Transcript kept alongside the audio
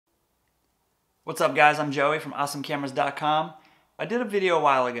What's up guys, I'm Joey from awesomecameras.com. I did a video a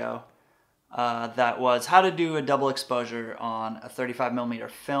while ago that was how to do a double exposure on a 35mm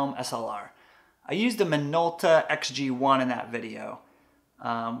film SLR. I used a Minolta XG1 in that video,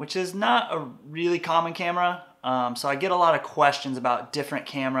 which is not a really common camera. So I get a lot of questions about different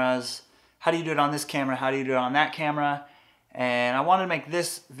cameras. How do you do it on this camera? How do you do it on that camera? And I wanted to make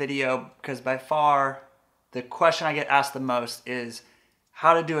this video because by far the question I get asked the most is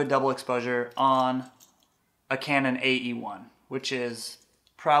how to do a double exposure on a Canon AE-1, which is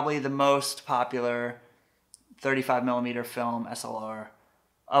probably the most popular 35mm film SLR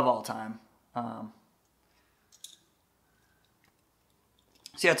of all time. So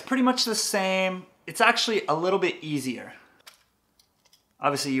yeah, it's pretty much the same. It's actually a little bit easier.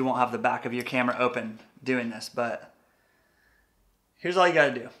 Obviously you won't have the back of your camera open doing this, but here's all you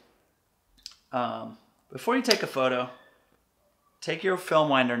gotta do. Before you take a photo, take your film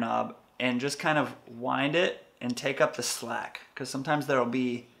winder knob and just kind of wind it and take up the slack, because sometimes there will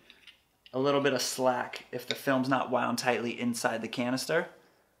be a little bit of slack if the film's not wound tightly inside the canister.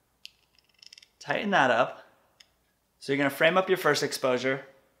 Tighten that up. So you're going to frame up your first exposure,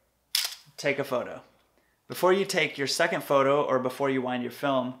 take a photo. Before you take your second photo or before you wind your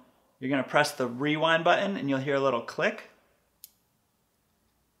film, you're going to press the rewind button and you'll hear a little click.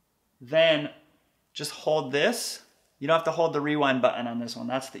 Then just hold this. You don't have to hold the rewind button on this one.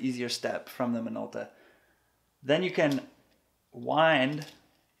 That's the easier step from the Minolta. Then you can wind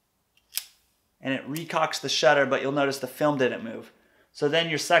and it recocks the shutter, but you'll notice the film didn't move. So then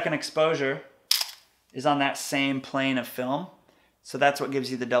your second exposure is on that same plane of film. So that's what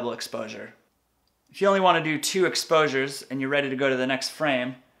gives you the double exposure. If you only want to do 2 exposures and you're ready to go to the next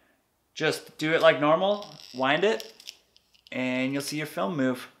frame, just do it like normal, wind it, and you'll see your film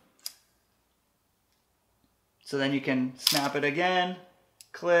move. So then you can snap it again,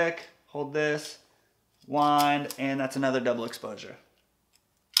 click, hold this, wind, and that's another double exposure.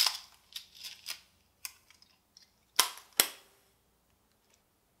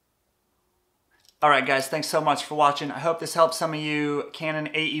 Alright guys, thanks so much for watching. I hope this helps some of you Canon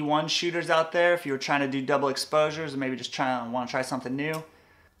AE-1 shooters out there if you were trying to do double exposures or maybe just want to try something new.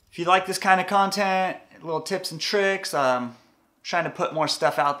 If you like this kind of content, little tips and tricks, I'm trying to put more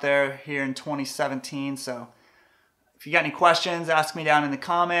stuff out there here in 2017, so if you got any questions, ask me down in the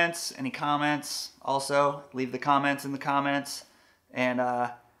comments. Any comments, also leave the comments in the comments. And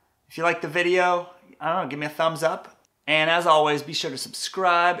if you like the video, I don't know, give me a thumbs up. And as always, be sure to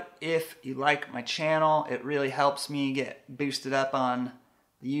subscribe if you like my channel. It really helps me get boosted up on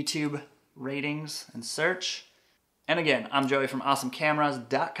the YouTube ratings and search. And again, I'm Joey from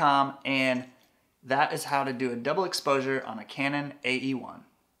awesomecameras.com, and that is how to do a double exposure on a Canon AE-1.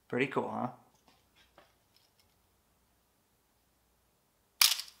 Pretty cool, huh?